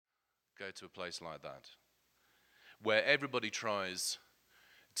go to a place like that, where everybody tries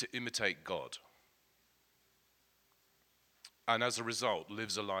to imitate God, and as a result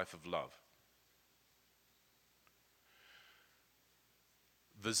lives a life of love.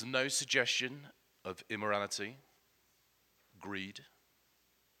 There's no suggestion of immorality, greed,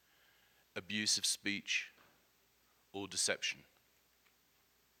 abusive speech, or deception.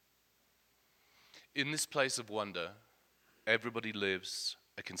 In this place of wonder, everybody lives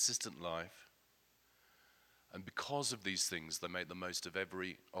a consistent life, and because of these things, they make the most of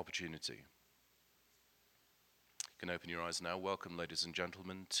every opportunity. You can open your eyes now. Welcome, ladies and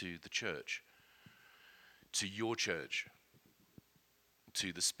gentlemen, to the church, to your church,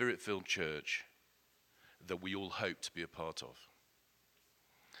 to the Spirit-filled church that we all hope to be a part of.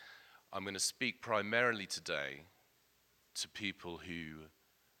 I'm going to speak primarily today to people who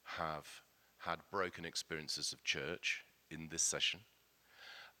have had broken experiences of church in this session,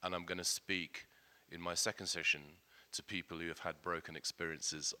 and I'm going to speak in my second session to people who have had broken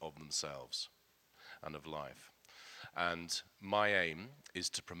experiences of themselves and of life. And my aim is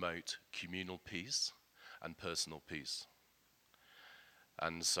to promote communal peace and personal peace.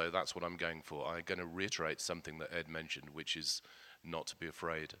 And so that's what I'm going for. I'm going to reiterate something that Ed mentioned, which is not to be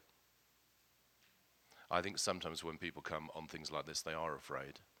afraid. I think sometimes when people come on things like this, they are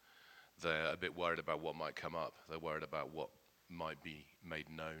afraid. They're a bit worried about what might come up. They're worried about what might be made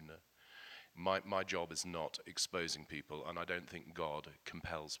known. My job is not exposing people, and I don't think God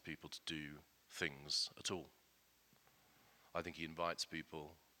compels people to do things at all. I think he invites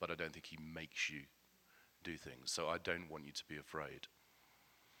people, but I don't think he makes you do things. So I don't want you to be afraid.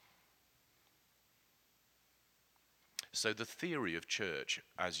 So the theory of church,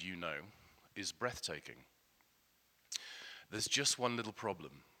 as you know, is breathtaking. There's just one little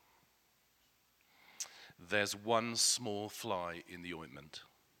problem. There's one small fly in the ointment,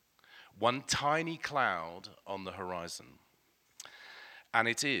 one tiny cloud on the horizon, and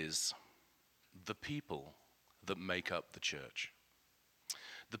it is the people that make up the church.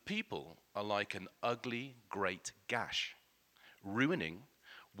 The people are like an ugly, great gash, ruining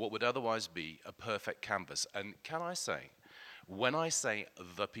what would otherwise be a perfect canvas. And can I say, when I say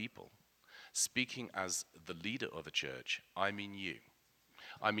the people, speaking as the leader of a church, I mean you.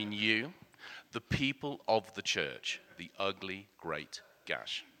 I mean you, the people of the church, the ugly, great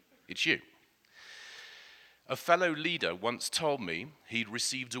gash. It's you. A fellow leader once told me he'd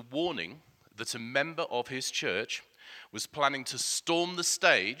received a warning that a member of his church was planning to storm the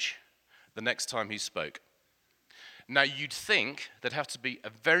stage the next time he spoke. Now, you'd think there'd have to be a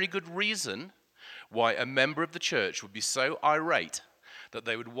very good reason why a member of the church would be so irate that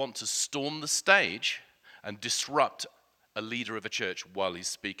they would want to storm the stage and disrupt a leader of a church while he's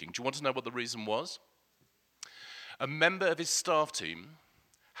speaking. Do you want to know what the reason was? A member of his staff team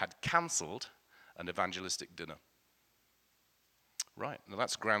had cancelled an evangelistic dinner. Right, now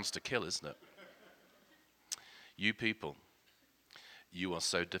that's grounds to kill, isn't it? You people, you are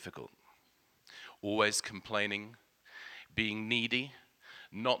so difficult. Always complaining, being needy,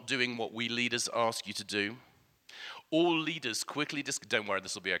 not doing what we leaders ask you to do. All leaders quickly don't worry,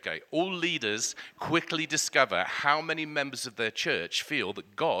 this will be okay. All leaders quickly discover how many members of their church feel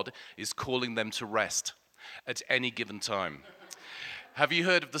that God is calling them to rest at any given time. Have you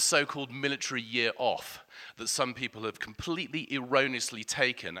heard of the so-called military year off that some people have completely erroneously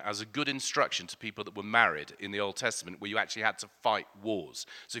taken as a good instruction to people that were married in the Old Testament, where you actually had to fight wars?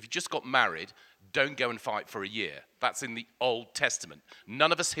 So if you just got married, don't go and fight for a year. That's in the Old Testament.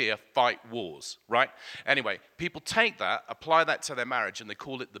 None of us here fight wars, right? Anyway, people take that, apply that to their marriage, and they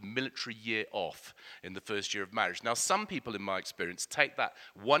call it the military year off in the first year of marriage. Now, some people, in my experience, take that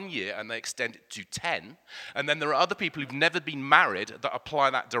 1 year and they extend it to 10, and then there are other people who've never been married that apply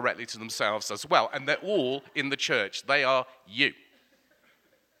that directly to themselves as well, and they're all in the church. They are you.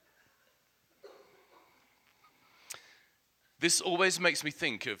 This always makes me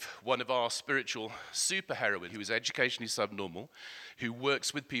think of one of our spiritual superheroines who is educationally subnormal, who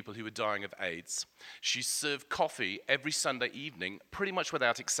works with people who are dying of AIDS. She served coffee every Sunday evening, pretty much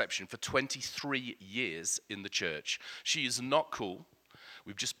without exception, for 23 years in the church. She is not cool.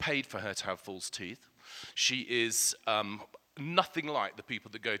 We've just paid for her to have false teeth. She is nothing like the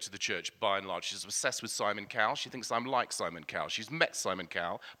people that go to the church by and large. She's obsessed with Simon Cowell. She thinks I'm like Simon Cowell. She's met Simon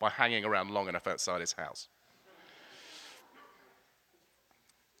Cowell by hanging around long enough outside his house.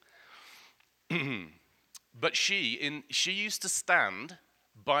 But she used to stand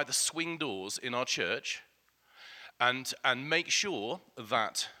by the swing doors in our church and make sure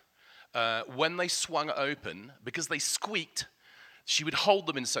that when they swung open, because they squeaked, she would hold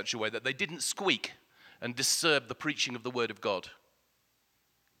them in such a way that they didn't squeak and disturb the preaching of the word of God.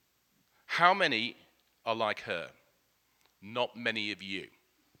 How many are like her? Not many of you.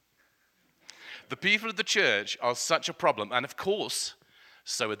 The people of the church are such a problem, and of course,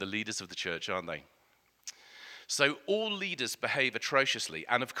 so are the leaders of the church, aren't they? So all leaders behave atrociously,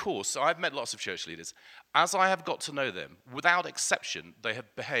 and of course, I've met lots of church leaders. As I have got to know them, without exception, they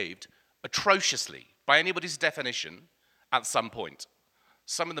have behaved atrociously, by anybody's definition, at some point.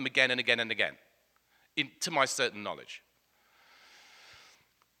 Some of them again and again and again, to my certain knowledge.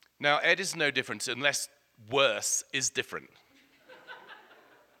 Now, Ed is no different, unless worse is different.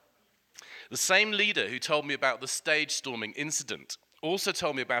 The same leader who told me about the stage storming incident also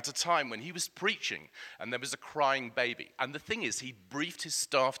told me about a time when he was preaching and there was a crying baby. And the thing is, he briefed his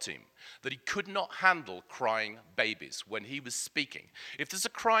staff team that he could not handle crying babies when he was speaking. If there's a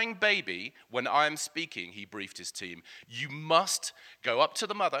crying baby when I am speaking, he briefed his team, you must go up to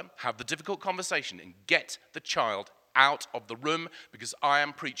the mother, have the difficult conversation, and get the child out of the room because I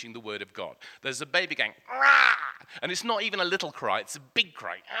am preaching the word of God. There's a baby going, "Rah!" And it's not even a little cry, it's a big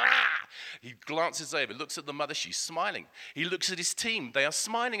cry. "Rah!" He glances over, looks at the mother, she's smiling. He looks at his team, they are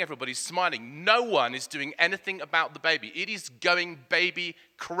smiling, everybody's smiling. No one is doing anything about the baby. It is going baby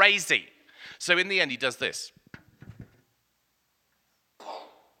crazy. So in the end, he does this.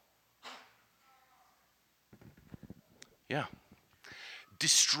 Yeah.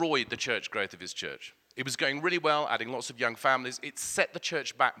 Destroyed the church growth of his church. It was going really well, adding lots of young families. It set the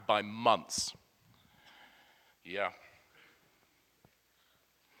church back by months. Yeah.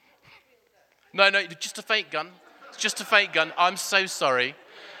 No, just a fake gun. It's just a fake gun. I'm so sorry.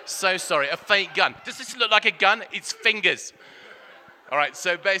 So sorry. A fake gun. Does this look like a gun? It's fingers. All right,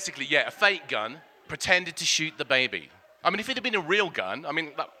 so basically, yeah, a fake gun pretended to shoot the baby. I mean, if it had been a real gun,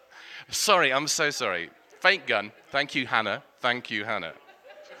 sorry, I'm so sorry. Fake gun. Thank you, Hannah. Thank you, Hannah.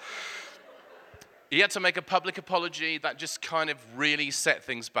 He had to make a public apology that just kind of really set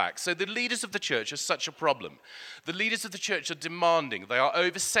things back. So the leaders of the church are such a problem. The leaders of the church are demanding, they are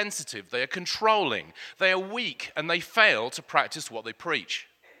oversensitive, they are controlling, they are weak, and they fail to practice what they preach.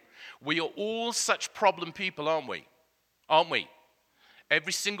 We are all such problem people, aren't we? Aren't we?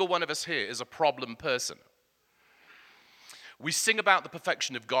 Every single one of us here is a problem person. We sing about the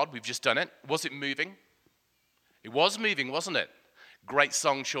perfection of God. We've just done it. Was it moving? It was moving, wasn't it? Great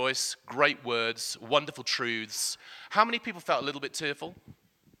song choice, great words, wonderful truths. How many people felt a little bit tearful?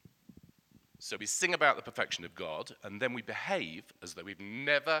 So we sing about the perfection of God, and then we behave as though we've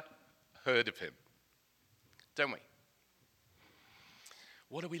never heard of him. Don't we?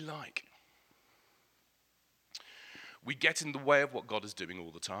 What are we like? We get in the way of what God is doing all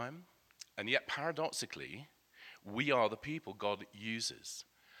the time, and yet paradoxically, we are the people God uses.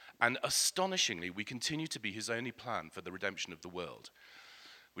 And astonishingly, we continue to be his only plan for the redemption of the world.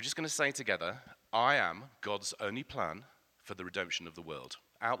 We're just going to say together, I am God's only plan for the redemption of the world.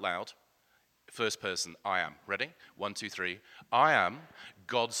 Out loud, first person, I am. Ready? 1, 2, 3. I am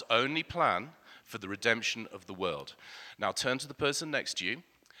God's only plan for the redemption of the world. Now turn to the person next to you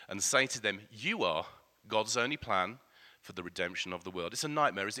and say to them, you are God's only plan for the redemption of the world. It's a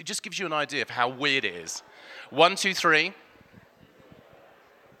nightmare. It just gives you an idea of how weird it is. 1, 2, 3.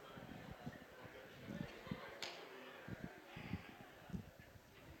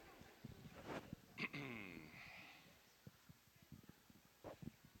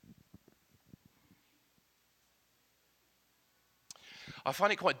 I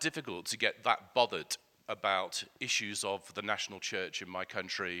find it quite difficult to get that bothered about issues of the national church in my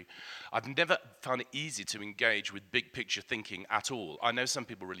country. I've never found it easy to engage with big picture thinking at all. I know some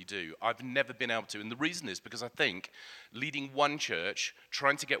people really do. I've never been able to, and the reason is because I think leading one church,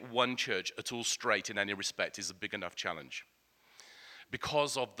 trying to get one church at all straight in any respect is a big enough challenge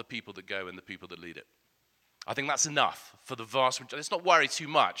because of the people that go and the people that lead it. I think that's enough for the vast majority. Let's not worry too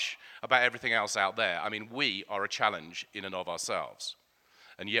much about everything else out there. I mean, we are a challenge in and of ourselves.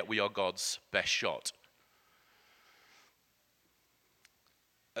 And yet we are God's best shot.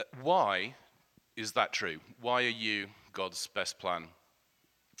 Why is that true? Why are you God's best plan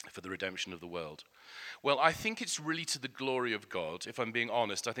for the redemption of the world? Well, I think it's really to the glory of God. If I'm being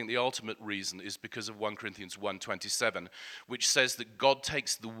honest, I think the ultimate reason is because of 1 Corinthians 1:27, which says that God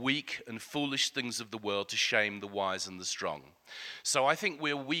takes the weak and foolish things of the world to shame the wise and the strong. So I think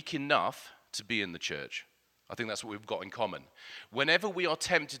we're weak enough to be in the church. I think that's what we've got in common. Whenever we are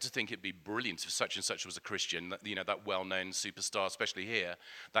tempted to think it'd be brilliant if such and such was a Christian, that well-known superstar, especially here,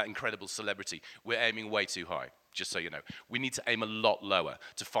 that incredible celebrity, we're aiming way too high, just so you know. We need to aim a lot lower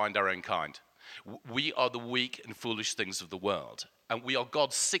to find our own kind. We are the weak and foolish things of the world, and we are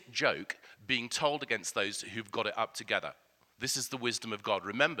God's sick joke being told against those who've got it up together. This is the wisdom of God.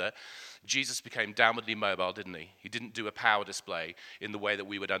 Remember, Jesus became downwardly mobile, didn't he? He didn't do a power display in the way that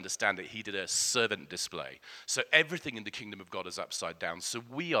we would understand it. He did a servant display. So everything in the kingdom of God is upside down. So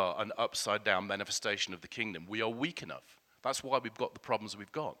we are an upside down manifestation of the kingdom. We are weak enough. That's why we've got the problems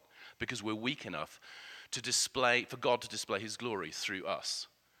we've got, because we're weak enough for God to display his glory through us.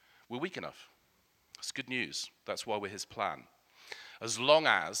 We're weak enough. It's good news. That's why we're his plan. As long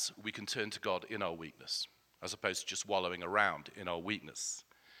as we can turn to God in our weakness, as opposed to just wallowing around in our weakness,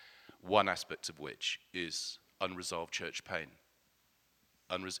 one aspect of which is unresolved church pain.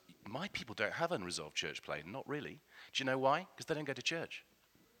 My people don't have unresolved church pain, not really. Do you know why? Because they don't go to church.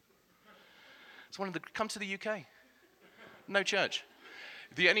 It's come to the UK. No church.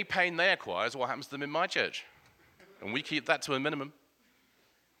 The only pain they acquire is what happens to them in my church. And we keep that to a minimum.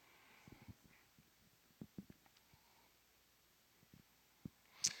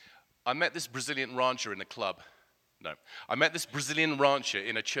 I met this Brazilian rancher in a club. I met this Brazilian rancher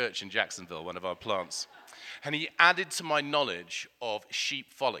in a church in Jacksonville, one of our plants. And he added to my knowledge of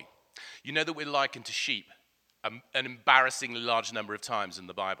sheep folly. You know that we're likened to sheep an embarrassingly large number of times in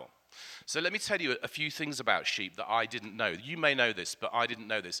the Bible. So let me tell you a few things about sheep that I didn't know. You may know this, but I didn't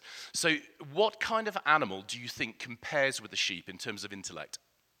know this. So what kind of animal do you think compares with a sheep in terms of intellect?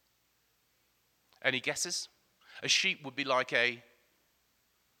 Any guesses? A sheep would be like a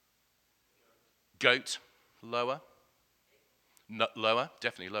goat. Lower? No, lower,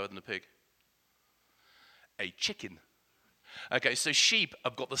 definitely lower than a pig. A chicken. Okay, so sheep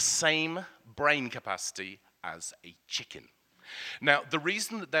have got the same brain capacity as a chicken. Now, the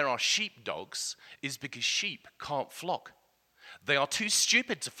reason that there are sheepdogs is because sheep can't flock. They are too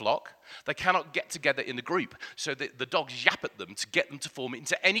stupid to flock. They cannot get together in a group. So the dogs yap at them to get them to form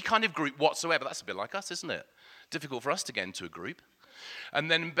into any kind of group whatsoever. That's a bit like us, isn't it? Difficult for us to get into a group. And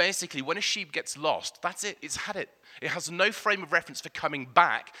then basically, when a sheep gets lost, that's it. It's had it. It has no frame of reference for coming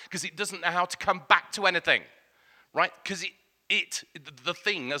back because it doesn't know how to come back to anything, right? Because the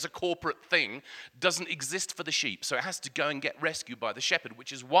thing, as a corporate thing, doesn't exist for the sheep. So it has to go and get rescued by the shepherd,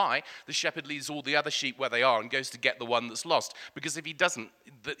 which is why the shepherd leaves all the other sheep where they are and goes to get the one that's lost. Because if he doesn't,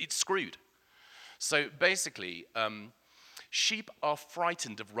 it's screwed. So basically, sheep are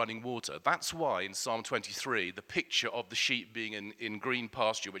frightened of running water. That's why in Psalm 23, the picture of the sheep being in green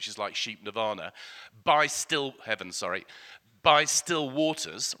pasture, which is like sheep nirvana, by still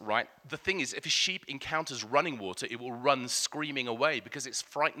waters, right? The thing is, if a sheep encounters running water, it will run screaming away because it's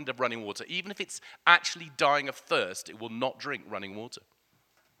frightened of running water. Even if it's actually dying of thirst, it will not drink running water.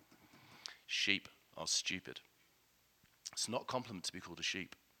 Sheep are stupid. It's not a compliment to be called a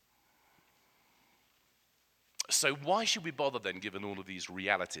sheep. So why should we bother then, given all of these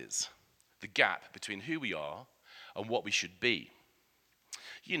realities? The gap between who we are and what we should be.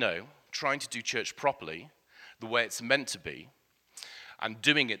 You know, trying to do church properly, the way it's meant to be, and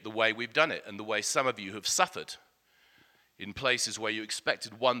doing it the way we've done it, and the way some of you have suffered in places where you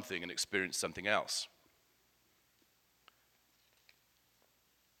expected one thing and experienced something else.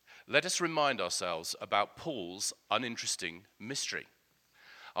 Let us remind ourselves about Paul's uninteresting mystery.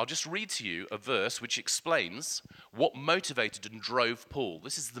 I'll just read to you a verse which explains what motivated and drove Paul.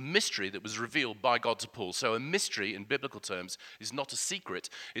 This is the mystery that was revealed by God to Paul. So a mystery in biblical terms is not a secret,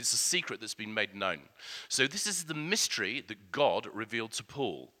 it's a secret that's been made known. So this is the mystery that God revealed to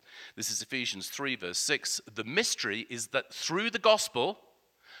Paul. This is Ephesians 3 verse 6. The mystery is that through the gospel,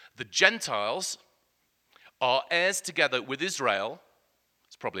 the Gentiles are heirs together with Israel.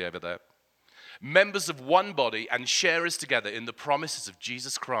 It's probably over there. Members of one body and sharers together in the promises of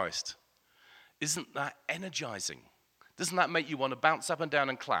Jesus Christ. Isn't that energizing? Doesn't that make you want to bounce up and down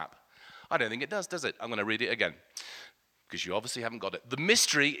and clap? I don't think it does it? I'm going to read it again, because you obviously haven't got it. The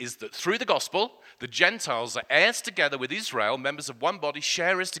mystery is that through the gospel, the Gentiles are heirs together with Israel, members of one body,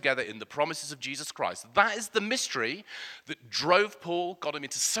 sharers together in the promises of Jesus Christ. That is the mystery that drove Paul, got him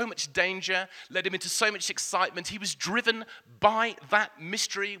into so much danger, led him into so much excitement. He was driven by that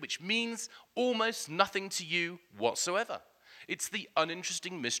mystery, which means almost nothing to you whatsoever. It's the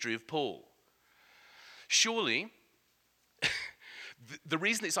uninteresting mystery of Paul. Surely, the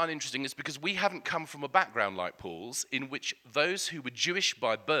reason it's uninteresting is because we haven't come from a background like Paul's, in which those who were Jewish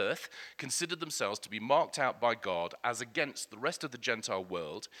by birth considered themselves to be marked out by God as against the rest of the Gentile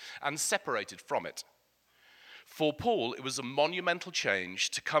world and separated from it. For Paul, it was a monumental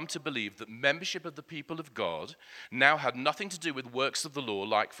change to come to believe that membership of the people of God now had nothing to do with works of the law,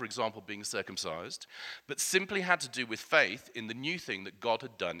 like, for example, being circumcised, but simply had to do with faith in the new thing that God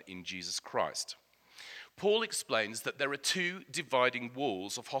had done in Jesus Christ. Paul explains that there are two dividing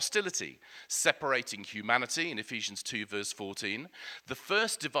walls of hostility, separating humanity in Ephesians 2 verse 14, the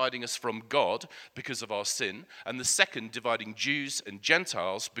first dividing us from God because of our sin, and the second dividing Jews and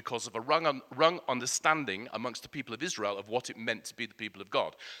Gentiles because of a wrong understanding amongst the people of Israel of what it meant to be the people of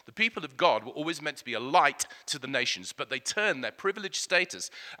God. The people of God were always meant to be a light to the nations, but they turned their privileged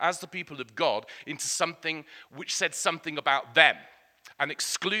status as the people of God into something which said something about them and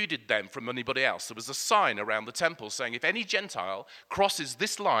excluded them from anybody else. There was a sign around the temple saying, if any Gentile crosses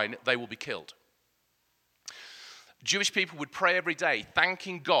this line, they will be killed. Jewish people would pray every day,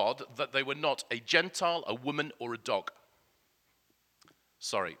 thanking God that they were not a Gentile, a woman, or a dog.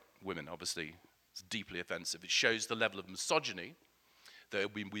 Sorry, women, obviously, it's deeply offensive. It shows the level of misogyny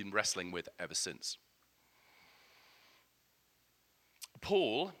that we've been wrestling with ever since.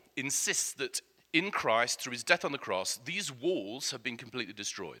 Paul insists that in Christ, through his death on the cross, these walls have been completely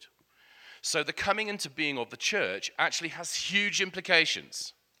destroyed. So the coming into being of the church actually has huge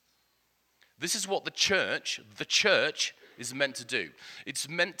implications. This is what the church is meant to do. It's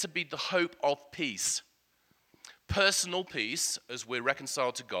meant to be the hope of peace. Personal peace, as we're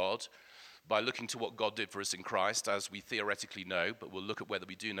reconciled to God by looking to what God did for us in Christ, as we theoretically know, but we'll look at whether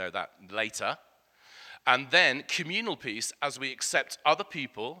we do know that later. And then communal peace, as we accept other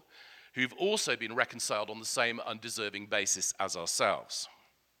people who've also been reconciled on the same undeserving basis as ourselves.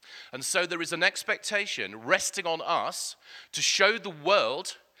 And so there is an expectation resting on us to show the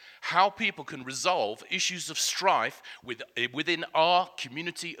world how people can resolve issues of strife within our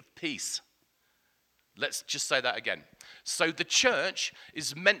community of peace. Let's just say that again. So the church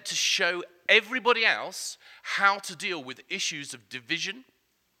is meant to show everybody else how to deal with issues of division,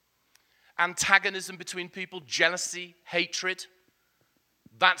 antagonism between people, jealousy, hatred.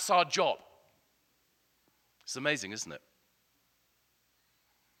 That's our job. It's amazing, isn't it?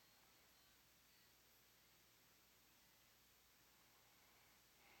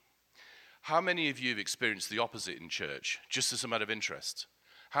 How many of you have experienced the opposite in church, just as a matter of interest?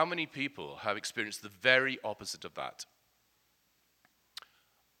 How many people have experienced the very opposite of that?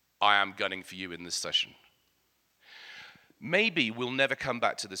 I am gunning for you in this session. Maybe we'll never come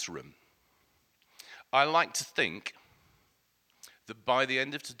back to this room. I like to think that by the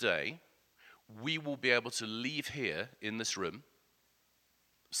end of today, we will be able to leave here in this room,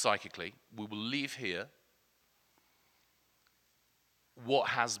 psychically, we will leave here what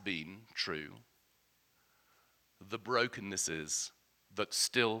has been true, the brokennesses that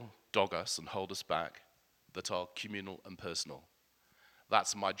still dog us and hold us back, that are communal and personal.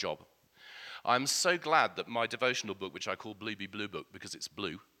 That's my job. I'm so glad that my devotional book, which I call Blueby Blue Book because it's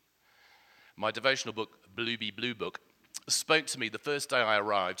blue, my devotional book, Blueby Blue Book, spoke to me the first day I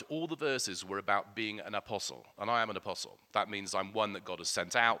arrived. All the verses were about being an apostle, and I am an apostle. That means I'm one that God has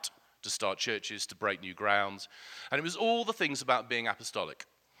sent out to start churches, to break new ground. And it was all the things about being apostolic.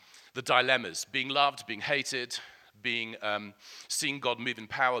 The dilemmas, being loved, being hated, seeing God move in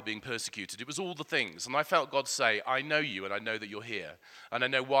power, being persecuted. It was all the things. And I felt God say, I know you, and I know that you're here. And I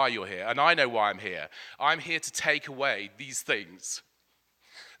know why you're here. And I know why I'm here. I'm here to take away these things.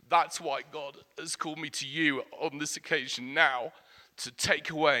 That's why God has called me to you on this occasion now, to take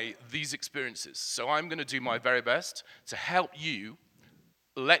away these experiences. So I'm going to do my very best to help you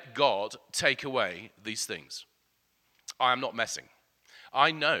let God take away these things. I am not messing.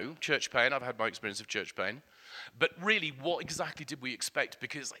 I know church pain. I've had my experience of church pain. But really, what exactly did we expect?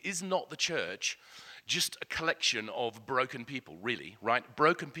 Because is not the church just a collection of broken people, really, right?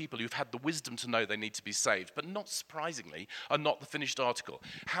 Broken people who've had the wisdom to know they need to be saved, but not surprisingly, are not the finished article.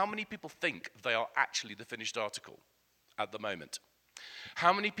 How many people think they are actually the finished article at the moment?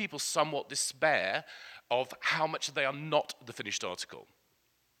 How many people somewhat despair of how much they are not the finished article?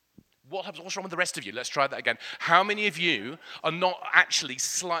 What's wrong with the rest of you? Let's try that again. How many of you are not actually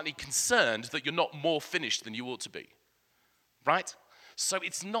slightly concerned that you're not more finished than you ought to be? Right? So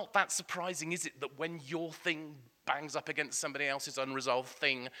it's not that surprising, is it, that when your thing bangs up against somebody else's unresolved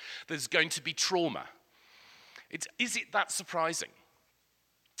thing, there's going to be trauma? Is it that surprising?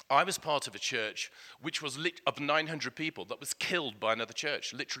 I was part of a church which was of 900 people that was killed by another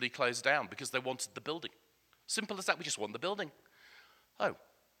church, literally closed down because they wanted the building. Simple as that, we just want the building. Oh.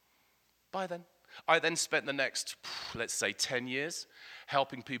 Bye then. I then spent the next, let's say, 10 years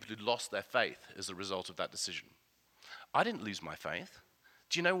helping people who'd lost their faith as a result of that decision. I didn't lose my faith.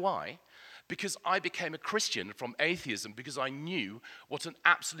 Do you know why? Because I became a Christian from atheism because I knew what an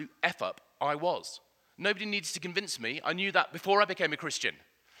absolute F-up I was. Nobody needed to convince me. I knew that before I became a Christian.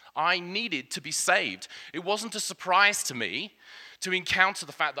 I needed to be saved. It wasn't a surprise to me to encounter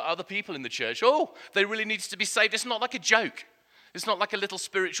the fact that other people in the church, they really needed to be saved. It's not like a joke. It's not like a little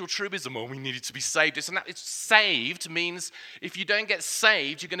spiritual truism, oh, we needed to be saved. It's saved means if you don't get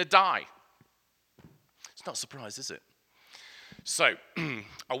saved, you're going to die. It's not a surprise, is it? So,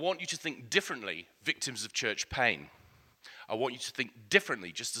 I want you to think differently, victims of church pain. I want you to think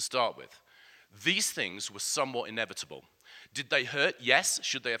differently, just to start with. These things were somewhat inevitable. Did they hurt? Yes.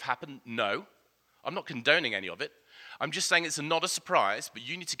 Should they have happened? No. I'm not condoning any of it. I'm just saying it's not a surprise, but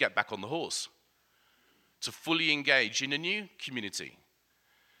you need to get back on the horse to fully engage in a new community.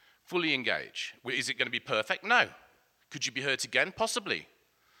 Fully engage. Is it going to be perfect? No. Could you be hurt again? Possibly.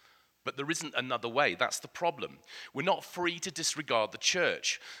 But there isn't another way. That's the problem. We're not free to disregard the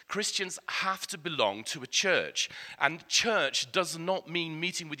church. Christians have to belong to a church. And church does not mean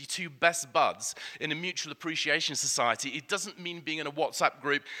meeting with your two best buds in a mutual appreciation society. It doesn't mean being in a WhatsApp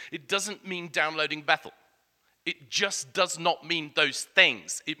group. It doesn't mean downloading Bethel. It just does not mean those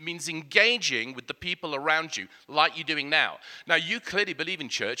things. It means engaging with the people around you like you're doing now. Now, you clearly believe in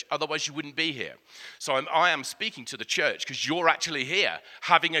church, otherwise you wouldn't be here. So I am speaking to the church because you're actually here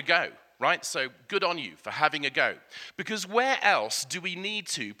having a go, right? So good on you for having a go. Because where else do we need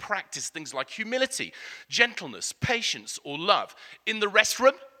to practice things like humility, gentleness, patience, or love? In the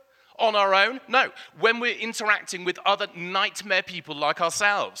restroom? On our own? No. When we're interacting with other nightmare people like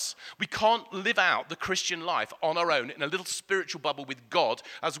ourselves. We can't live out the Christian life on our own in a little spiritual bubble with God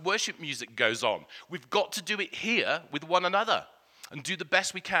as worship music goes on. We've got to do it here with one another and do the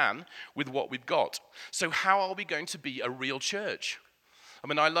best we can with what we've got. So how are we going to be a real church? I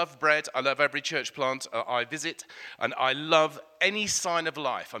mean, I love bread, I love every church plant I visit, and I love any sign of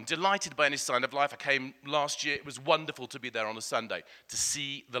life. I'm delighted by any sign of life. I came last year, it was wonderful to be there on a Sunday, to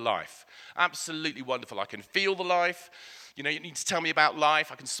see the life. Absolutely wonderful. I can feel the life. You know, you need to tell me about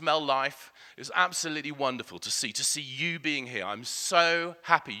life. I can smell life. It was absolutely wonderful to see you being here. I'm so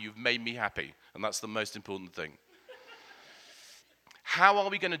happy you've made me happy, and that's the most important thing. How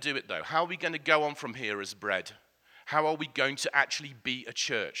are we going to do it, though? How are we going to go on from here as bread? How are we going to actually be a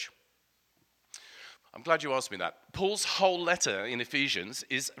church? I'm glad you asked me that. Paul's whole letter in Ephesians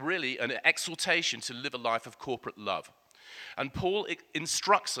is really an exhortation to live a life of corporate love. And Paul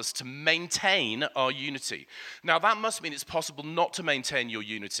instructs us to maintain our unity. Now, that must mean it's possible not to maintain your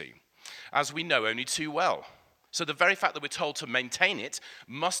unity, as we know only too well. So the very fact that we're told to maintain it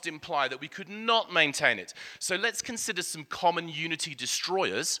must imply that we could not maintain it. So let's consider some common unity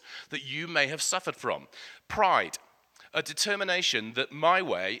destroyers that you may have suffered from. Pride. A determination that my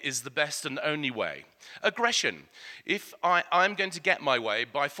way is the best and only way. Aggression. If I'm going to get my way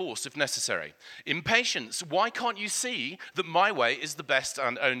by force if necessary. Impatience. Why can't you see that my way is the best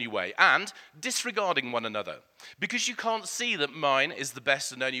and only way? And disregarding one another. Because you can't see that mine is the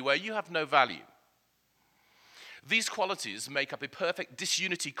best and only way, you have no value. These qualities make up a perfect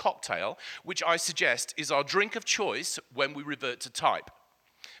disunity cocktail, which I suggest is our drink of choice when we revert to type.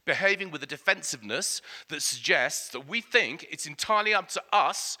 Behaving with a defensiveness that suggests that we think it's entirely up to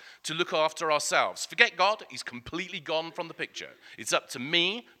us to look after ourselves. Forget God, he's completely gone from the picture. It's up to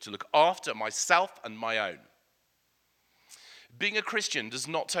me to look after myself and my own. Being a Christian does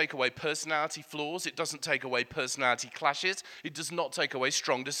not take away personality flaws. It doesn't take away personality clashes. It does not take away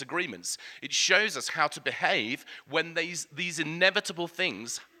strong disagreements. It shows us how to behave when these inevitable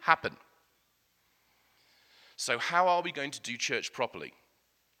things happen. So how are we going to do church properly?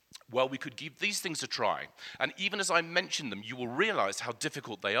 Well, we could give these things a try. And even as I mention them, you will realize how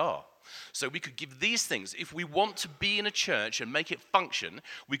difficult they are. So we could give these things. If we want to be in a church and make it function,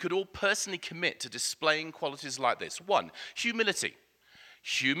 we could all personally commit to displaying qualities like this. 1, humility.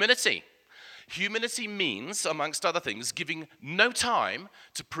 Humility. Humility means, amongst other things, giving no time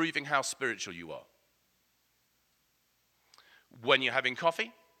to proving how spiritual you are. When you're having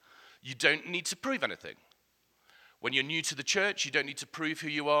coffee, you don't need to prove anything. When you're new to the church, you don't need to prove who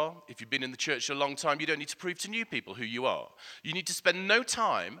you are. If you've been in the church a long time, you don't need to prove to new people who you are. You need to spend no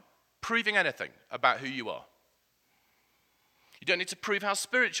time proving anything about who you are. You don't need to prove how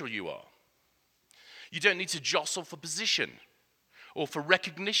spiritual you are. You don't need to jostle for position or for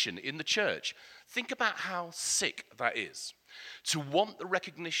recognition in the church. Think about how sick that is, to want the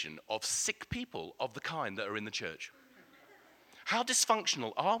recognition of sick people of the kind that are in the church. How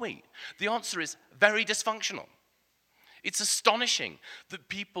dysfunctional are we? The answer is very dysfunctional. It's astonishing that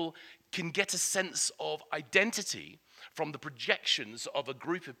people can get a sense of identity from the projections of a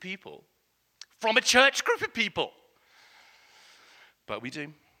group of people, from a church group of people. But we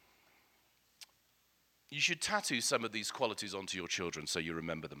do. You should tattoo some of these qualities onto your children so you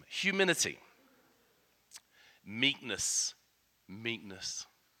remember them. Humility, meekness.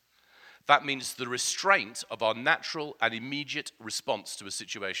 That means the restraint of our natural and immediate response to a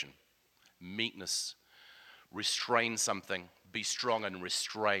situation. Meekness. Restrain something, be strong and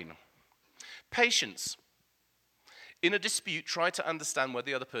restrain. Patience. In a dispute, try to understand where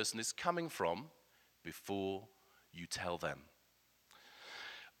the other person is coming from before you tell them.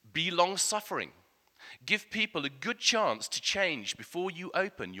 Be long-suffering. Give people a good chance to change before you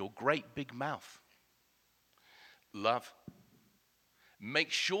open your great big mouth. Love.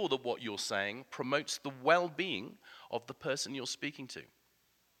 Make sure that what you're saying promotes the well-being of the person you're speaking to.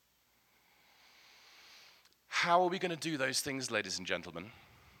 How are we going to do those things, ladies and gentlemen?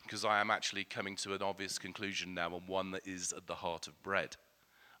 Because I am actually coming to an obvious conclusion now, and one that is at the heart of bread.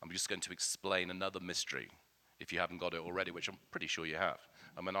 I'm just going to explain another mystery, if you haven't got it already, which I'm pretty sure you have.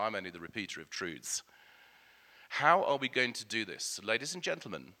 I mean, I'm only the repeater of truths. How are we going to do this? Ladies and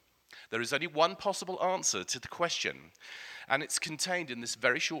gentlemen, there is only one possible answer to the question, and it's contained in this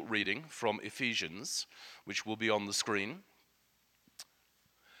very short reading from Ephesians, which will be on the screen.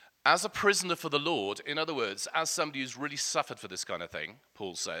 As a prisoner for the Lord, in other words, as somebody who's really suffered for this kind of thing,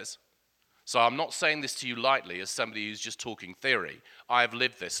 Paul says. So I'm not saying this to you lightly as somebody who's just talking theory. I have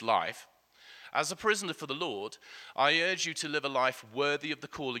lived this life. As a prisoner for the Lord, I urge you to live a life worthy of the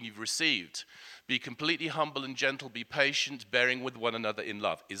calling you've received. Be completely humble and gentle, be patient, bearing with one another in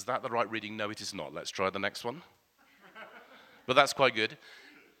love. Is that the right reading? No, it is not. Let's try the next one. But that's quite good.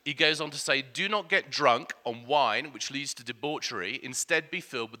 He goes on to say, do not get drunk on wine, which leads to debauchery. Instead, be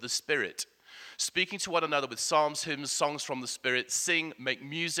filled with the Spirit. Speaking to one another with psalms, hymns, songs from the Spirit. Sing, make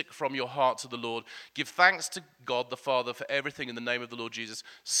music from your heart to the Lord. Give thanks to God the Father for everything in the name of the Lord Jesus.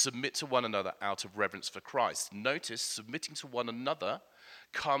 Submit to one another out of reverence for Christ. Notice, submitting to one another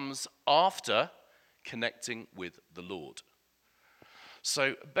comes after connecting with the Lord.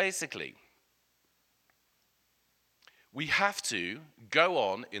 So basically, we have to go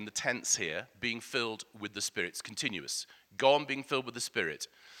on in the tense here, being filled with the Spirit. It's continuous. Go on being filled with the Spirit.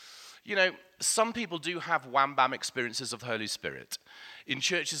 You know, some people do have wham-bam experiences of the Holy Spirit. In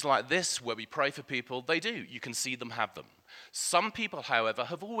churches like this, where we pray for people, they do. You can see them have them. Some people, however,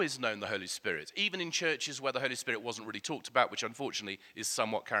 have always known the Holy Spirit, even in churches where the Holy Spirit wasn't really talked about, which unfortunately is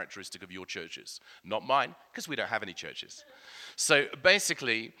somewhat characteristic of your churches. Not mine, because we don't have any churches. So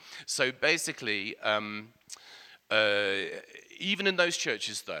basically, even in those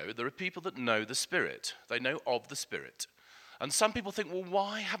churches, though, there are people that know the Spirit. They know of the Spirit. And some people think, well,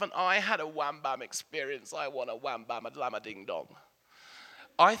 why haven't I had a wham-bam experience? I want a wham-bam-a-lama-ding-dong.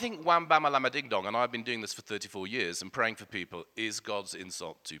 I think wham-bam-a-lama-ding-dong, and I've been doing this for 34 years and praying for people, is God's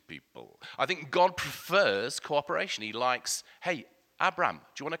insult to people. I think God prefers cooperation. He likes, hey, Abraham,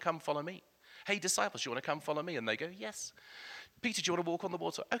 do you want to come follow me? Hey, disciples, do you want to come follow me? And they go, yes. Peter, do you want to walk on the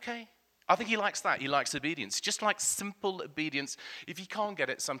water? Okay. I think he likes that. He likes obedience. Just like simple obedience. If you can't get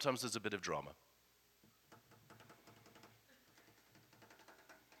it, sometimes there's a bit of drama.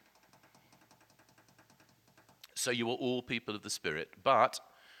 So you are all people of the Spirit, but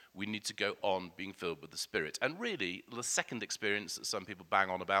we need to go on being filled with the Spirit. And really, the second experience that some people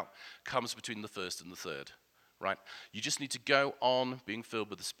bang on about comes between the first and the third, right? You just need to go on being filled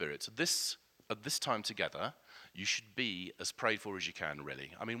with the Spirit. At this time together, you should be as prayed for as you can,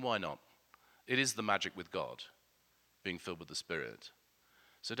 really. I mean, why not? It is the magic with God, being filled with the Spirit.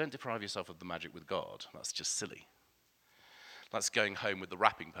 So don't deprive yourself of the magic with God. That's just silly. That's going home with the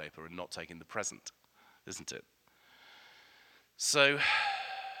wrapping paper and not taking the present, isn't it? So,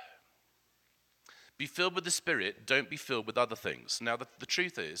 be filled with the Spirit, don't be filled with other things. Now, the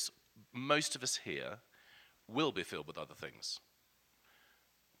truth is, most of us here will be filled with other things.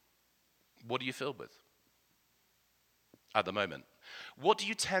 What are you filled with at the moment? What do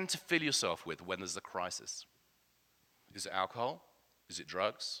you tend to fill yourself with when there's a crisis? Is it alcohol? Is it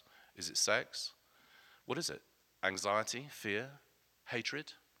drugs? Is it sex? What is it? Anxiety, fear,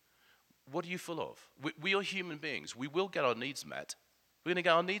 hatred? What are you full of? We are human beings. We will get our needs met. We're going to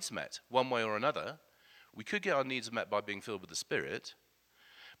get our needs met one way or another. We could get our needs met by being filled with the Spirit.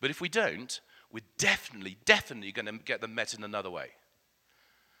 But if we don't, we're definitely going to get them met in another way.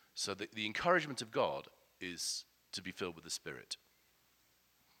 So the encouragement of God is to be filled with the Spirit.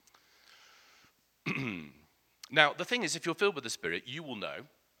 Now, the thing is, if you're filled with the Spirit, you will know,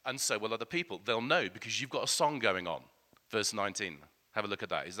 and so will other people. They'll know because you've got a song going on. Verse 19. Have a look at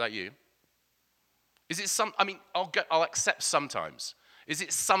that. Is that you? Is it I'll accept sometimes. Is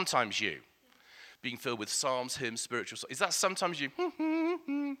it sometimes you? Being filled with psalms, hymns, spiritual songs. Is that sometimes you?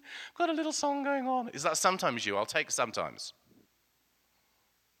 Got a little song going on. Is that sometimes you? I'll take sometimes.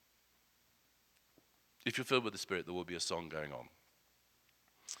 If you're filled with the Spirit, there will be a song going on.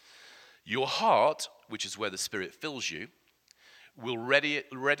 Your heart, which is where the Spirit fills you, will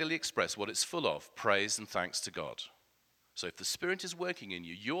readily express what it's full of, praise and thanks to God. So if the Spirit is working in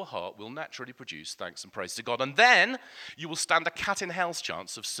you, your heart will naturally produce thanks and praise to God. And then you will stand a cat in hell's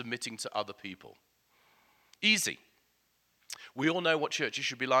chance of submitting to other people. Easy. We all know what churches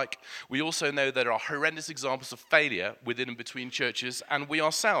should be like. We also know there are horrendous examples of failure within and between churches, and we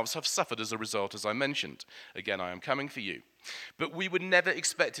ourselves have suffered as a result, as I mentioned. Again, I am coming for you. But we were never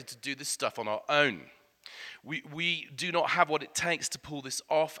expected to do this stuff on our own. We do not have what it takes to pull this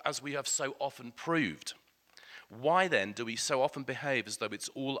off, as we have so often proved. Why then do we so often behave as though it's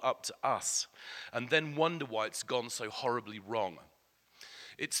all up to us, and then wonder why it's gone so horribly wrong?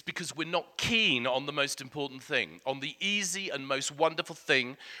 It's because we're not keen on the most important thing, on the easy and most wonderful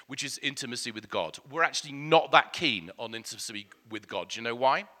thing, which is intimacy with God. We're actually not that keen on intimacy with God. Do you know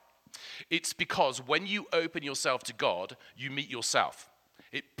why? It's because when you open yourself to God, you meet yourself.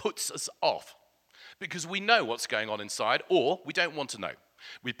 It puts us off because we know what's going on inside, or we don't want to know.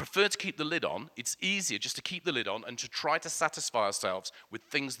 We prefer to keep the lid on. It's easier just to keep the lid on and to try to satisfy ourselves with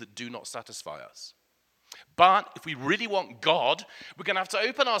things that do not satisfy us. But if we really want God, we're going to have to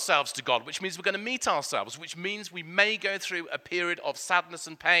open ourselves to God, which means we're going to meet ourselves, which means we may go through a period of sadness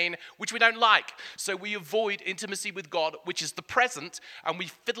and pain, which we don't like. So we avoid intimacy with God, which is the present, and we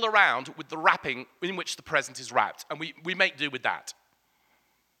fiddle around with the wrapping in which the present is wrapped. And we make do with that.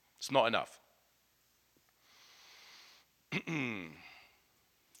 It's not enough.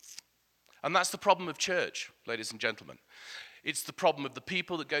 And that's the problem of church, ladies and gentlemen. It's the problem of the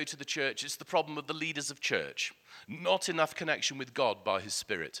people that go to the church. It's the problem of the leaders of church. Not enough connection with God by his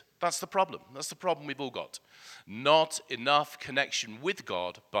Spirit. That's the problem. That's the problem we've all got. Not enough connection with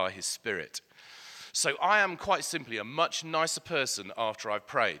God by his Spirit. So I am quite simply a much nicer person after I've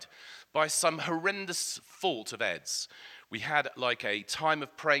prayed. By some horrendous fault of Ed's, we had like a time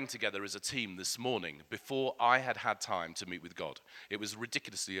of praying together as a team this morning before I had had time to meet with God. It was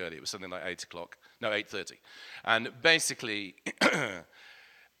ridiculously early. It was something like 8:30. And basically,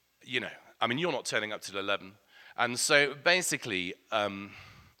 you're not turning up till 11. And so basically,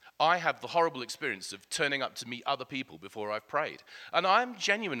 I have the horrible experience of turning up to meet other people before I've prayed. And I'm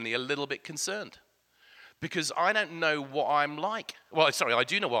genuinely a little bit concerned because I don't know what I'm like. Well, sorry, I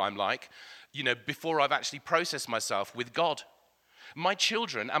do know what I'm like. Before I've actually processed myself with God. My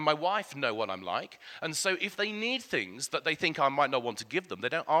children and my wife know what I'm like, and so if they need things that they think I might not want to give them, they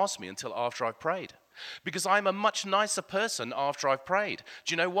don't ask me until after I've prayed. Because I'm a much nicer person after I've prayed.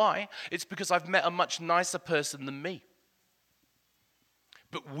 Do you know why? It's because I've met a much nicer person than me.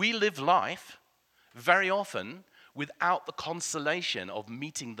 But we live life very often without the consolation of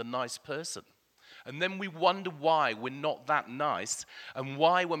meeting the nice person. And then we wonder why we're not that nice, and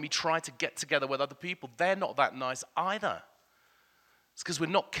why when we try to get together with other people, they're not that nice either. It's because we're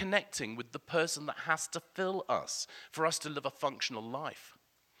not connecting with the person that has to fill us for us to live a functional life.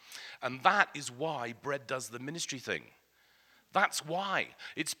 And that is why bread does the ministry thing. That's why.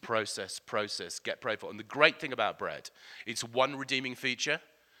 It's process, get prayed for. And the great thing about bread, its one redeeming feature,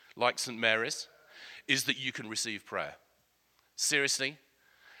 like St. Mary's, is that you can receive prayer. Seriously.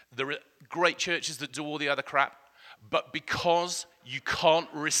 There are great churches that do all the other crap, but because you can't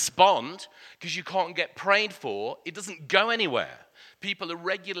respond, because you can't get prayed for, it doesn't go anywhere. People are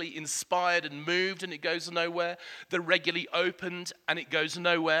regularly inspired and moved, and it goes nowhere. They're regularly opened, and it goes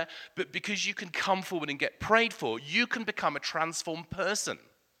nowhere. But because you can come forward and get prayed for, you can become a transformed person.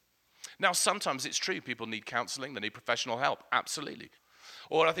 Now, sometimes it's true. People need counseling. They need professional help. Absolutely.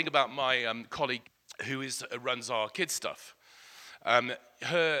 Or I think about my colleague who runs our kids' stuff.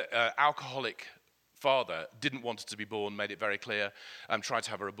 Her alcoholic father didn't want her to be born, made it very clear, tried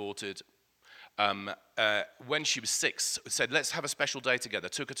to have her aborted. When she was 6, said, let's have a special day together,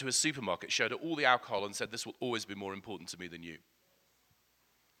 took her to a supermarket, showed her all the alcohol and said, this will always be more important to me than you.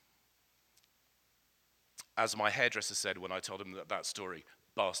 As my hairdresser said when I told him that story,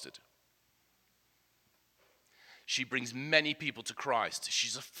 bastard. She brings many people to Christ.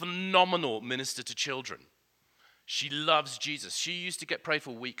 She's a phenomenal minister to children. She loves Jesus. She used to get prayed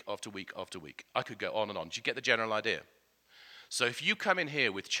for week after week after week. I could go on and on. Do you get the general idea? So if you come in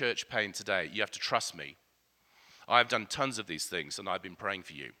here with church pain today, you have to trust me. I've done tons of these things, and I've been praying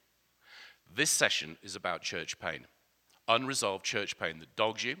for you. This session is about church pain. Unresolved church pain that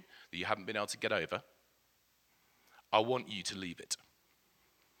dogs you, that you haven't been able to get over. I want you to leave it.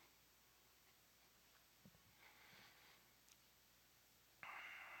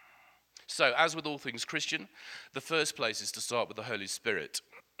 So, as with all things Christian, the first place is to start with the Holy Spirit.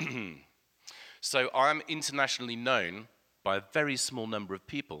 So, I'm internationally known by a very small number of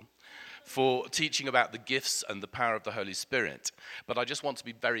people for teaching about the gifts and the power of the Holy Spirit. But I just want to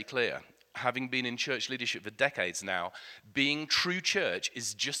be very clear. Having been in church leadership for decades now, being true church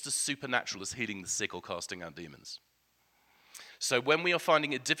is just as supernatural as healing the sick or casting out demons. So when we are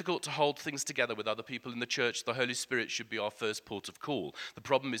finding it difficult to hold things together with other people in the church, the Holy Spirit should be our first port of call. The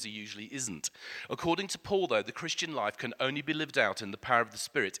problem is he usually isn't. According to Paul, though, the Christian life can only be lived out in the power of the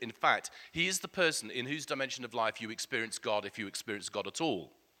Spirit. In fact, he is the person in whose dimension of life you experience God, if you experience God at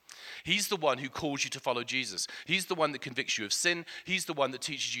all. He's the one who calls you to follow Jesus. He's the one that convicts you of sin. He's the one that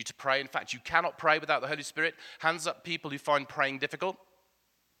teaches you to pray. In fact, you cannot pray without the Holy Spirit. Hands up people who find praying difficult.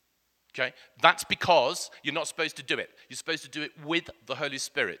 Okay, that's because you're not supposed to do it. You're supposed to do it with the Holy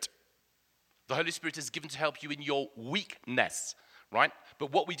Spirit. The Holy Spirit is given to help you in your weakness, right?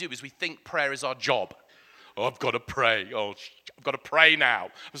 But what we do is we think prayer is our job. Oh, I've got to pray. I've got to pray now.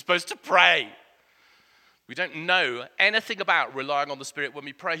 I'm supposed to pray. We don't know anything about relying on the Spirit when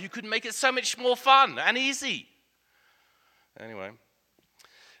we pray. You could make it so much more fun and easy. Anyway.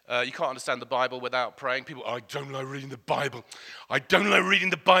 You can't understand the Bible without praying. People, I don't like reading the Bible. I don't like reading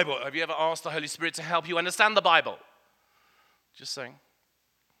the Bible. Have you ever asked the Holy Spirit to help you understand the Bible? Just saying.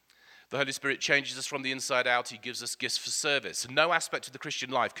 The Holy Spirit changes us from the inside out. He gives us gifts for service. No aspect of the Christian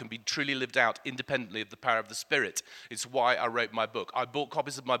life can be truly lived out independently of the power of the Spirit. It's why I wrote my book. I bought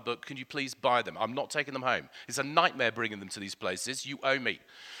copies of my book. Can you please buy them? I'm not taking them home. It's a nightmare bringing them to these places. You owe me.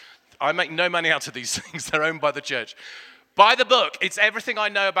 I make no money out of these things. They're owned by the church. Buy the book. It's everything I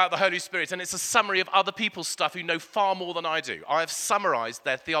know about the Holy Spirit, and it's a summary of other people's stuff who know far more than I do. I have summarized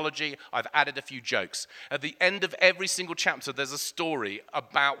their theology. I've added a few jokes. At the end of every single chapter, there's a story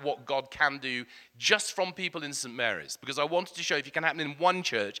about what God can do just from people in St. Mary's, because I wanted to show if it can happen in one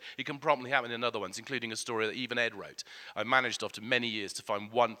church, it can promptly happen in other ones, including a story that even Ed wrote. I managed after many years to find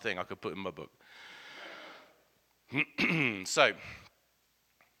one thing I could put in my book. So,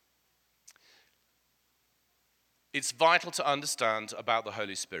 it's vital to understand about the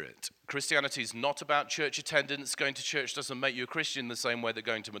Holy Spirit. Christianity is not about church attendance. Going to church doesn't make you a Christian the same way that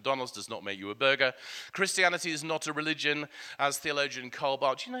going to McDonald's does not make you a burger. Christianity is not a religion, as theologian Karl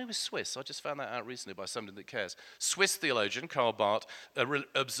Barth. Do you know he was Swiss? I just found that out recently by somebody that cares. Swiss theologian Karl Barth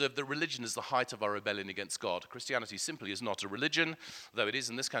observed that religion is the height of our rebellion against God. Christianity simply is not a religion, though it is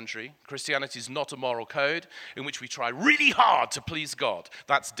in this country. Christianity is not a moral code in which we try really hard to please God.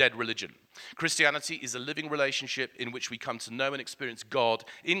 That's dead religion. Christianity is a living relationship in which we come to know and experience God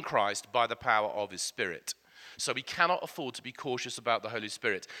in Christ by the power of his Spirit. So we cannot afford to be cautious about the Holy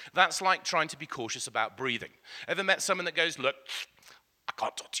Spirit. That's like trying to be cautious about breathing. Ever met someone that goes, look, I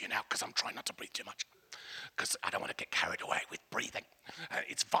can't talk to you now because I'm trying not to breathe too much because I don't want to get carried away with breathing.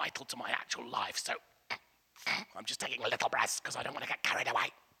 It's vital to my actual life, so I'm just taking a little breath because I don't want to get carried away.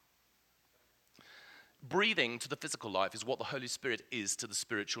 Breathing to the physical life is what the Holy Spirit is to the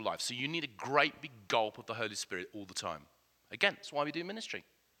spiritual life. So you need a great big gulp of the Holy Spirit all the time. Again, that's why we do ministry.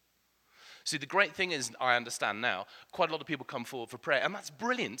 See, the great thing is, I understand now, quite a lot of people come forward for prayer, and that's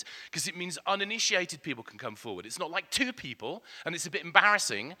brilliant because it means uninitiated people can come forward. It's not like two people, and it's a bit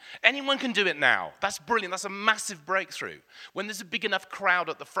embarrassing. Anyone can do it now. That's brilliant. That's a massive breakthrough. When there's a big enough crowd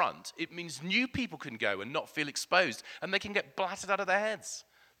at the front, it means new people can go and not feel exposed, and they can get blatted out of their heads.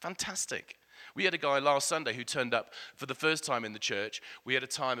 Fantastic. We had a guy last Sunday who turned up for the first time in the church. We had a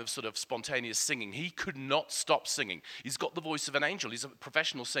time of sort of spontaneous singing. He could not stop singing. He's got the voice of an angel. He's a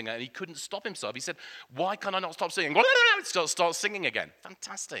professional singer, and he couldn't stop himself. He said, why can't I not stop singing? Start singing again.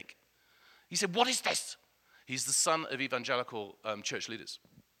 Fantastic. He said, what is this? He's the son of evangelical church leaders.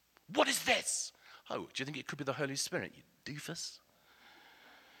 What is this? Oh, do you think it could be the Holy Spirit, you doofus?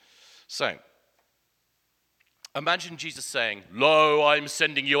 So, imagine Jesus saying, lo, I'm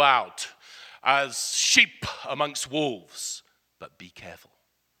sending you out as sheep amongst wolves, but be careful.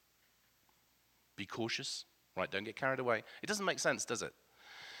 Be cautious, right? Don't get carried away. It doesn't make sense, does it?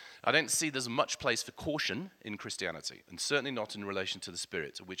 I don't see there's much place for caution in Christianity, and certainly not in relation to the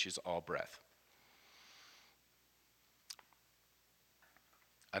Spirit, which is our breath.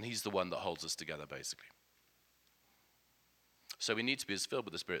 And he's the one that holds us together, basically. So we need to be as filled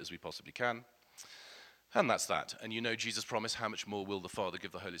with the Spirit as we possibly can. And that's that. And you know Jesus promised, how much more will the Father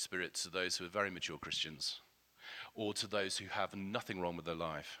give the Holy Spirit to those who are very mature Christians, or to those who have nothing wrong with their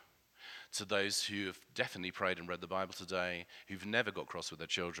life, to those who have definitely prayed and read the Bible today, who've never got cross with their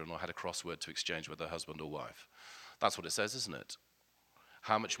children or had a crossword to exchange with their husband or wife. That's what it says, isn't it?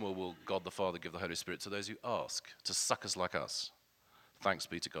 How much more will God the Father give the Holy Spirit to those who ask, to suckers like us? Thanks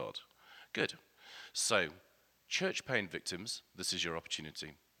be to God. Good. So, church pain victims, this is your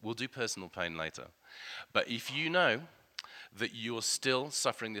opportunity. We'll do personal pain later. But if you know that you're still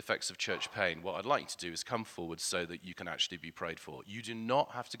suffering the effects of church pain, what I'd like you to do is come forward so that you can actually be prayed for. You do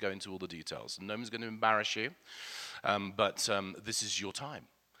not have to go into all the details. No one's going to embarrass you, but this is your time.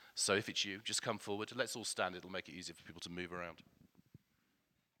 So if it's you, just come forward. Let's all stand. It'll make it easier for people to move around.